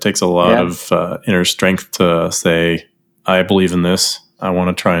 Right, it takes a lot of inner strength to say, I believe in this. I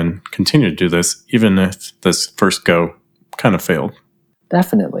want to try and continue to do this, even if this first go kind of failed.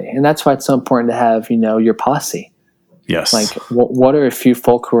 Definitely, and that's why it's so important to have your posse. Yes. Like, what are a few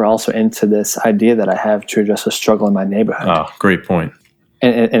folk who are also into this idea that I have to address a struggle in my neighborhood? Oh, great point.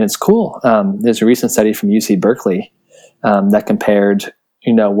 And it's cool. There's a recent study from UC Berkeley that compared,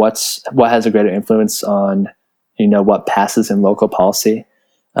 what has a greater influence on, what passes in local policy,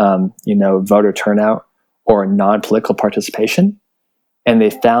 voter turnout or non-political participation. And they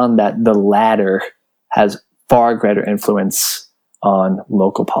found that the latter has far greater influence on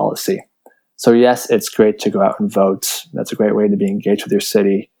local policy. So yes, it's great to go out and vote. That's a great way to be engaged with your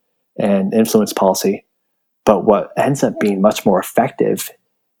city and influence policy. But what ends up being much more effective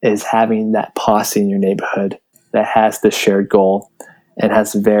is having that posse in your neighborhood that has this shared goal and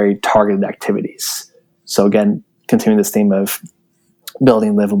has very targeted activities. So again, continuing this theme of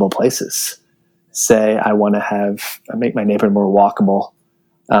building livable places. Say I want to make my neighborhood more walkable.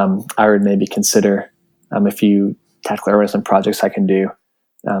 I would maybe consider a few tactical urbanism projects I can do.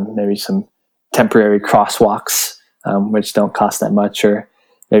 Maybe some temporary crosswalks, which don't cost that much, or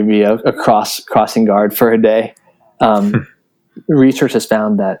maybe a crossing guard for a day. Research has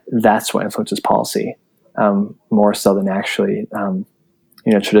found that that's what influences policy more so than actually,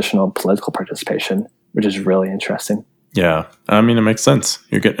 traditional political participation, which is really interesting. Yeah, I mean, it makes sense.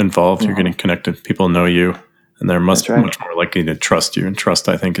 You're getting involved, you're getting connected. People know you, and they're much more likely to trust you. And trust,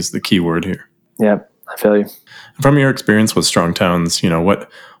 I think, is the key word here. Yep, I feel you. From your experience with strong towns, what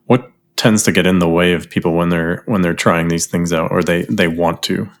tends to get in the way of people when they're trying these things out, or they want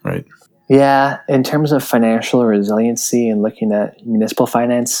to, right? Yeah, in terms of financial resiliency and looking at municipal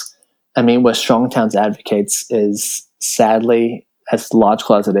finance, I mean, what Strong Towns advocates is, sadly, as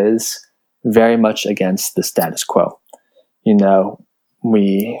logical as it is, very much against the status quo.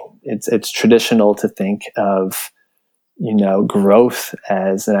 It's traditional to think of, growth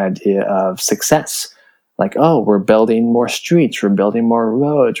as an idea of success. Like, oh, we're building more streets, we're building more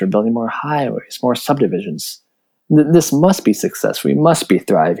roads, we're building more highways, more subdivisions. This must be success. We must be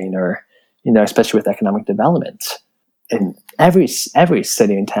thriving, or, especially with economic development. In every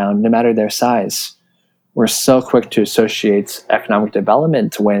city and town, no matter their size, we're so quick to associate economic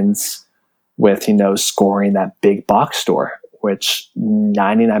development wins with, scoring that big box store, which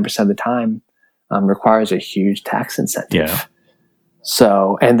 99% of the time requires a huge tax incentive. Yeah.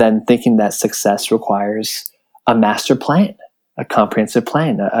 So, and then thinking that success requires a master plan, a comprehensive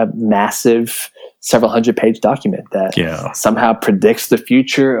plan, a massive several 100-page document that somehow predicts the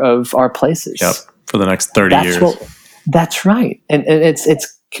future of our places. Yep. For the next 30 years. That's right. And it's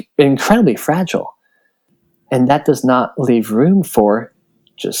incredibly fragile. And that does not leave room for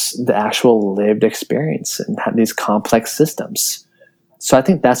just the actual lived experience and have these complex systems. So I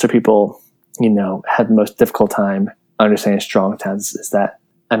think that's where people, have the most difficult time understanding strong towns, is that,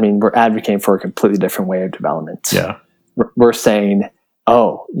 we're advocating for a completely different way of development. Yeah. We're saying,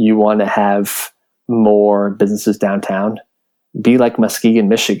 oh, you want to have more businesses downtown? Be like Muskegon,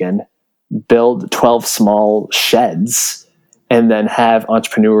 Michigan, build 12 small sheds and then have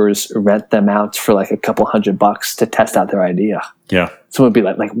entrepreneurs rent them out for like a couple $100 to test out their idea. Yeah. Someone would be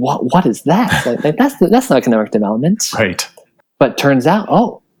like, what is that? like that's not economic development. Right. But turns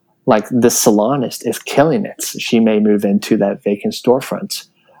out, like this salonist is killing it. She may move into that vacant storefront.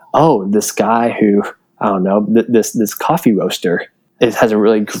 Oh, this guy who, I don't know, this coffee roaster has a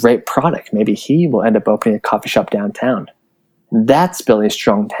really great product. Maybe he will end up opening a coffee shop downtown. That's building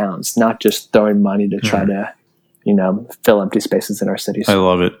strong towns, not just throwing money to try to, fill empty spaces in our cities. I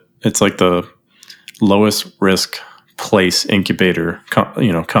love it. It's like the lowest risk place incubator,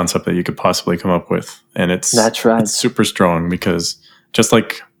 concept that you could possibly come up with. And that's right. It's super strong because just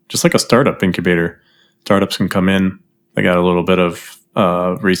like a startup incubator, startups can come in, they got a little bit of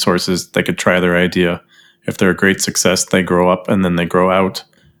resources, they could try their idea. If they're a great success, they grow up and then they grow out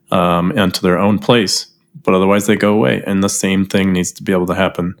into their own place. But otherwise they go away. And the same thing needs to be able to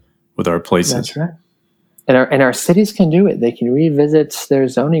happen with our places. That's right. And our cities can do it. They can revisit their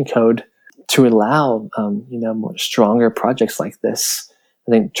zoning code to allow, more stronger projects like this.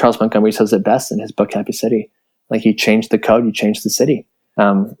 I think Charles Montgomery says it best in his book, Happy City. Like, you change the code, you change the city.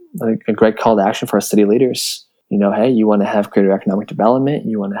 Like a great call to action for our city leaders. Hey, you want to have greater economic development.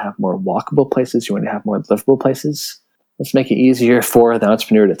 You want to have more walkable places. You want to have more livable places. Let's make it easier for the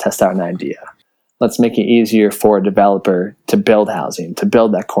entrepreneur to test out an idea. Let's make it easier for a developer to build housing, to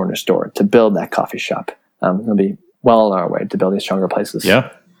build that corner store, to build that coffee shop. We'll be well on our way to building stronger places.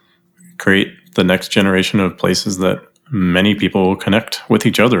 Yeah. Create the next generation of places that many people will connect with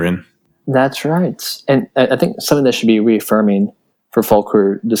each other in. That's right. And I think something that should be reaffirming for folk who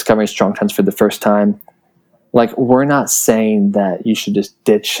are discovering strong towns for the first time. Like, we're not saying that you should just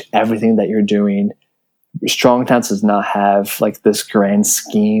ditch everything that you're doing. Strong towns does not have like this grand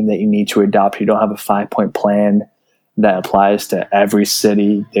scheme that you need to adopt. You don't have a 5-point plan that applies to every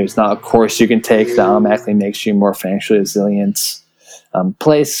city. There's not a course you can take that automatically makes you more financially resilient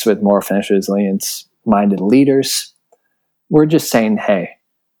place with more financially resilient minded leaders. We're just saying, hey,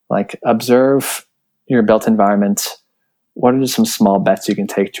 like, observe your built environment. What are just some small bets you can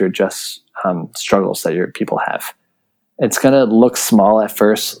take to address struggles that your people have? It's going to look small at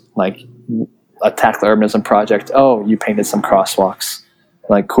first, like a tackle urbanism project. Oh, you painted some crosswalks.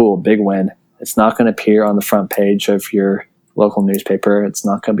 Like, cool, big win. It's not going to appear on the front page of your local newspaper. It's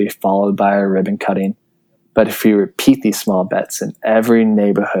not going to be followed by a ribbon cutting. But if you repeat these small bets in every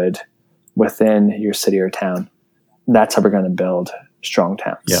neighborhood within your city or town, that's how we're going to build strong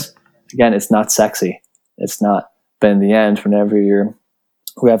towns. Yeah. Again, it's not sexy. It's not. But in the end, whenever your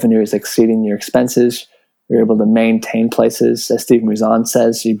revenue is exceeding your expenses, you're able to maintain places. As Steve Mouzon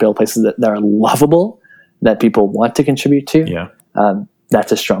says, you build places that are lovable, that people want to contribute to. Yeah.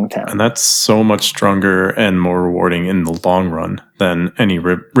 That's a strong town. And that's so much stronger and more rewarding in the long run than any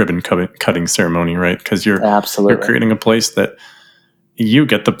ribbon cutting ceremony, right? Because you're creating a place that you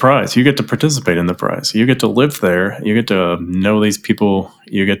get the prize. You get to participate in the prize. You get to live there. You get to know these people.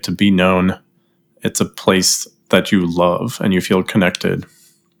 You get to be known. It's a place that you love and you feel connected.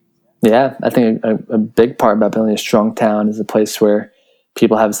 Yeah, I think a big part about building a strong town is a place where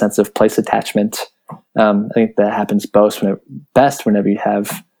people have a sense of place attachment. I think that happens best whenever you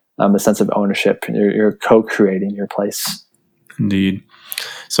have a sense of ownership. You're co-creating your place. Indeed.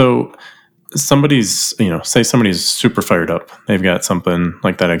 So somebody's super fired up. They've got something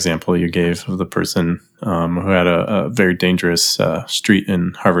like that example you gave of the person who had a very dangerous street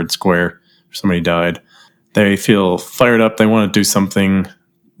in Harvard Square where somebody died. They feel fired up. They want to do something.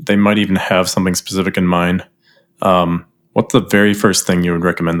 They might even have something specific in mind. What's the very first thing you would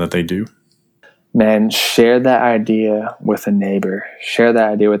recommend that they do? Man, share that idea with a neighbor. Share that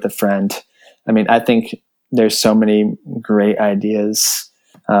idea with a friend. I mean, I think there's so many great ideas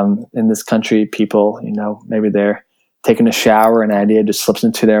in this country. People, maybe they're taking a shower and an idea just slips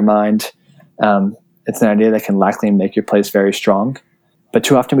into their mind. It's an idea that can likely make your place very strong. But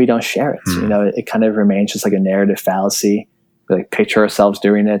too often we don't share it. It kind of remains just like a narrative fallacy. We like picture ourselves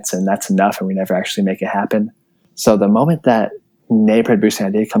doing it, and that's enough, and we never actually make it happen. So the moment that neighborhood boosting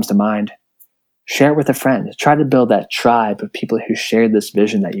idea comes to mind, share it with a friend. Try to build that tribe of people who share this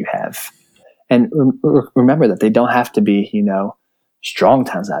vision that you have. And remember that they don't have to be, strong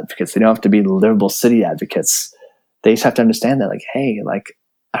towns advocates. They don't have to be livable city advocates. They just have to understand that, like, hey, like,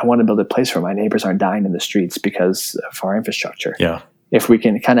 I want to build a place where my neighbors aren't dying in the streets because of our infrastructure. Yeah. If we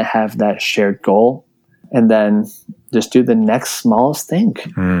can kind of have that shared goal and then just do the next smallest thing,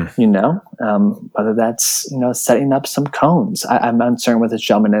 whether that's, setting up some cones. I'm uncertain what this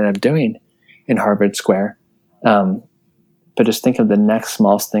gentleman ended up doing in Harvard Square. But just think of the next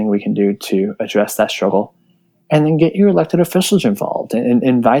smallest thing we can do to address that struggle, and then get your elected officials involved and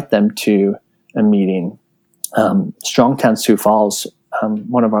invite them to a meeting. Strongtown Sioux Falls,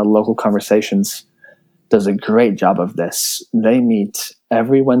 one of our local conversations, does a great job of this. They meet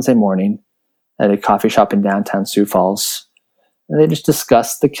every Wednesday morning at a coffee shop in downtown Sioux Falls, and they just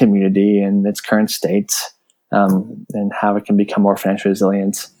discuss the community and its current state, and how it can become more financially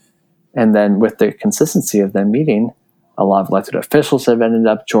resilient. And then with the consistency of them meeting, a lot of elected officials have ended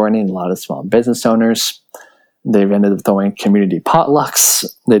up joining, a lot of small business owners. They've ended up throwing community potlucks.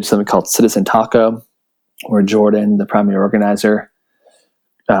 They do something called Citizen Taco, where Jordan, the primary organizer,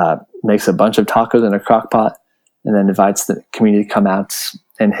 makes a bunch of tacos in a crock pot and then invites the community to come out.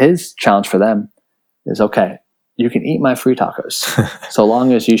 And his challenge for them is, okay, you can eat my free tacos so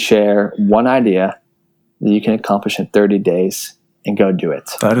long as you share one idea that you can accomplish in 30 days and go do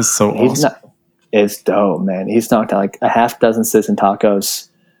it. That is so awesome. It's dope, man. He's knocked out like a half dozen Citizen Tacos.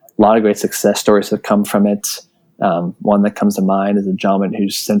 A lot of great success stories have come from it. One that comes to mind is a gentleman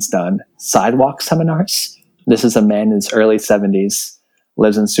who's since done sidewalk seminars. This is a man in his early 70s,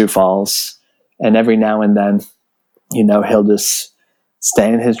 lives in Sioux Falls, and every now and then, he'll just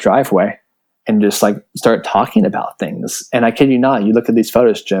stand in his driveway and just like start talking about things. And I kid you not, you look at these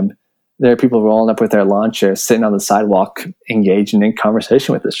photos, Jim, there are people rolling up with their lawn chairs, sitting on the sidewalk, engaging in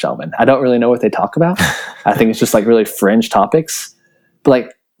conversation with this gentleman. I don't really know what they talk about. I think it's just like really fringe topics. But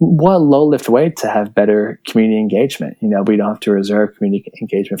like, what a low lift way to have better community engagement. You know, we don't have to reserve community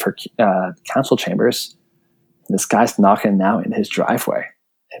engagement for council chambers. This guy's knocking it out in his driveway,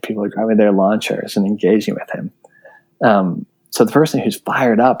 and people are driving their lawn chairs and engaging with him. So the person who's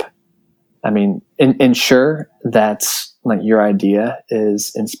fired up, I mean, ensure that like your idea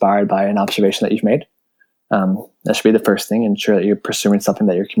is inspired by an observation that you've made. That should be the first thing. Ensure that you're pursuing something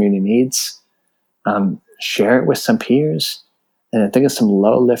that your community needs. Share it with some peers, and then think of some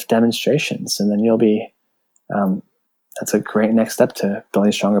low lift demonstrations, and then you'll be. That's a great next step to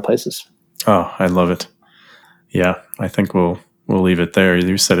building stronger places. Oh, I love it. Yeah, I think we'll leave it there.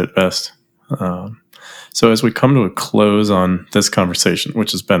 You said it best. So as we come to a close on this conversation,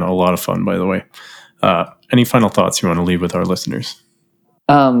 which has been a lot of fun, by the way, any final thoughts you want to leave with our listeners?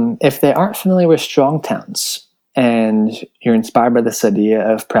 If they aren't familiar with strong towns and you're inspired by this idea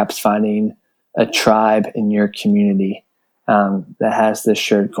of perhaps finding a tribe in your community that has this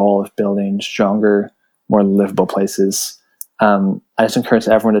shared goal of building stronger, more livable places, I just encourage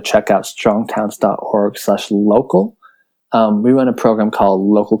everyone to check out strongtowns.org/local. We run a program called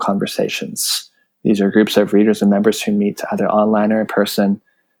Local Conversations. These are groups of readers and members who meet either online or in person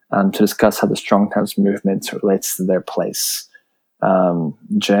to discuss how the Strong Towns movement relates to their place.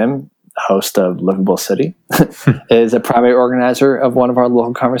 Jim, host of Livable City, is a primary organizer of one of our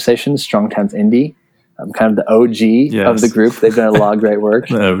local conversations, Strong Towns Indie. I'm kind of the OG of the group. They've done a lot of great work.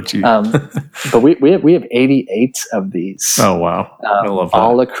 The OG. But we have 88 of these. Oh, wow. I love that.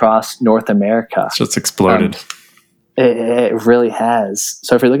 All across North America. It's just exploded. It really has.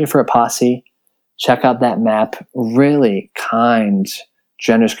 So if you're looking for a posse, check out that map. Really kind,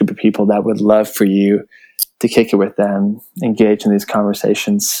 generous group of people that would love for you to kick it with them, engage in these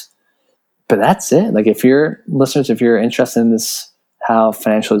conversations. But that's it. Like if you're interested in this, how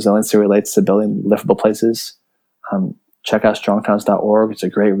financial resiliency relates to building livable places, check out strongtowns.org. It's a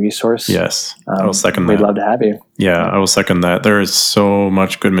great resource. Yes, I will second that. We'd love to have you. Yeah, I will second that. There is so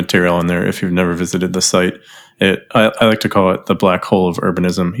much good material in there if you've never visited the site. I like to call it the black hole of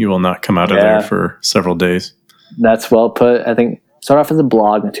urbanism. You will not come out of there for several days. That's well put. I think started off as a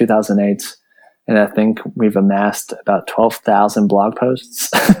blog in 2008, and I think we've amassed about 12,000 blog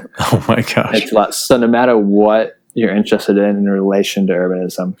posts. Oh my gosh. It's a lot. So no matter what you're interested in relation to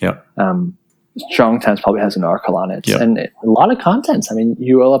urbanism, Strong Towns probably has an article on it. And a lot of content. I mean,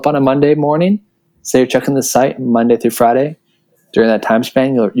 you roll up on a Monday morning, say you're checking the site Monday through Friday. During that time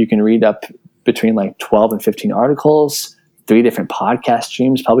span, you can read up between like 12 and 15 articles, 3 different podcast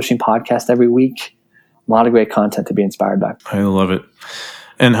streams, publishing podcasts every week. A lot of great content to be inspired by. I love it.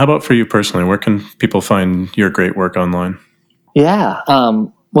 And how about for you personally? Where can people find your great work online? Yeah.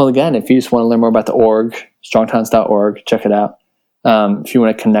 Well, again, if you just want to learn more about the org, strongtowns.org, check it out. If you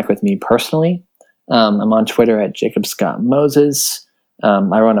want to connect with me personally, I'm on Twitter at Jacob Scott Moses. I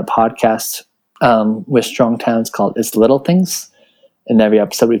run a podcast with Strong Towns called It's Little Things. In every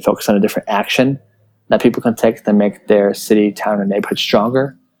episode, we focus on a different action that people can take to make their city, town, or neighborhood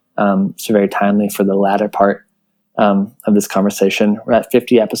stronger. So very timely for the latter part of this conversation. We're at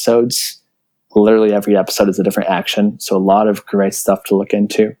 50 episodes. Literally every episode is a different action. So a lot of great stuff to look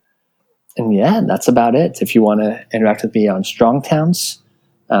into. And yeah, that's about it. If you want to interact with me on Strong Towns,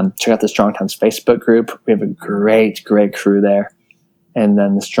 check out the Strong Towns Facebook group. We have a great crew there. And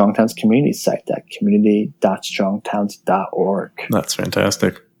then the Strong Towns community site at community.strongtowns.org. That's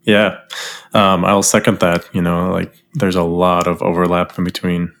fantastic. Yeah. I'll second that. You know, like there's a lot of overlap in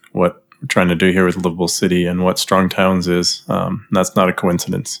between what we're trying to do here with Livable City and what Strong Towns is. That's not a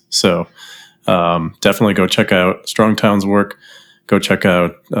coincidence. So definitely go check out Strong Towns' work. Go check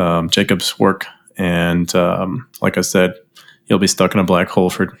out Jacob's work. And like I said, you'll be stuck in a black hole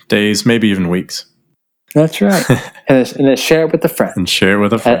for days, maybe even weeks. That's right. and then share it with a friend. And share it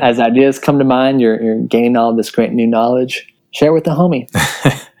with a friend. As ideas come to mind, you're gaining all this great new knowledge. Share it with the homie.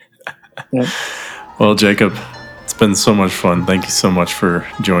 Yep. Well, Jacob, it's been so much fun. Thank you so much for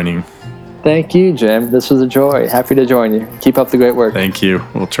joining. Thank you, Jim. This was a joy. Happy to join you. Keep up the great work. Thank you.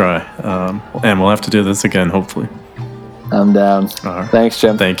 We'll try. And we'll have to do this again, hopefully. I'm down. All right. Thanks,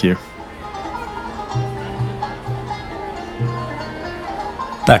 Jim. Thank you.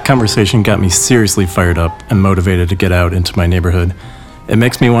 That conversation got me seriously fired up and motivated to get out into my neighborhood. It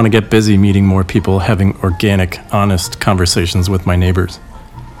makes me want to get busy meeting more people, having organic, honest conversations with my neighbors.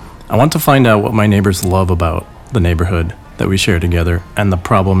 I want to find out what my neighbors love about the neighborhood that we share together and the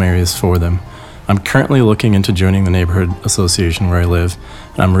problem areas for them. I'm currently looking into joining the neighborhood association where I live,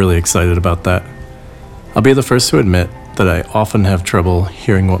 and I'm really excited about that. I'll be the first to admit that I often have trouble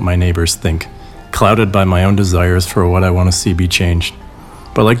hearing what my neighbors think, clouded by my own desires for what I want to see be changed.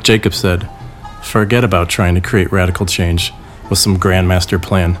 But like Jacob said, forget about trying to create radical change with some grand master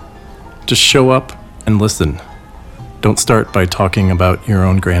plan. Just show up and listen. Don't start by talking about your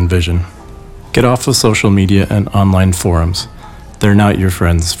own grand vision. Get off of social media and online forums. They're not your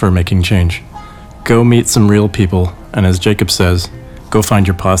friends for making change. Go meet some real people, and as Jacob says, go find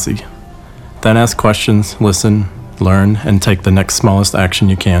your posse. Then ask questions, listen, learn, and take the next smallest action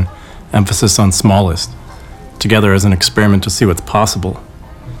you can. Emphasis on smallest. Together as an experiment to see what's possible.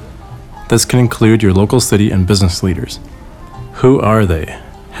 This can include your local city and business leaders. Who are they?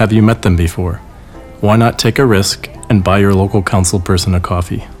 Have you met them before? Why not take a risk and buy your local council person a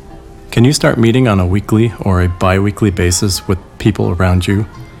coffee? Can you start meeting on a weekly or a bi-weekly basis with people around you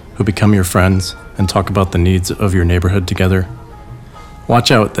who become your friends and talk about the needs of your neighborhood together?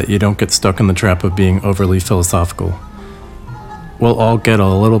 Watch out that you don't get stuck in the trap of being overly philosophical. We'll all get a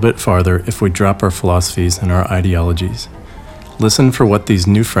little bit farther if we drop our philosophies and our ideologies. Listen for what these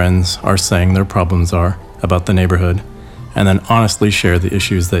new friends are saying their problems are about the neighborhood, and then honestly share the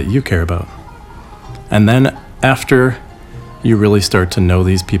issues that you care about. And then after you really start to know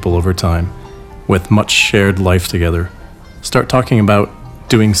these people over time, with much shared life together, start talking about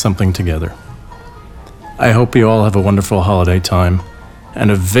doing something together. I hope you all have a wonderful holiday time and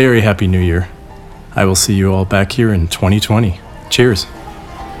a very happy new year. I will see you all back here in 2020. Cheers.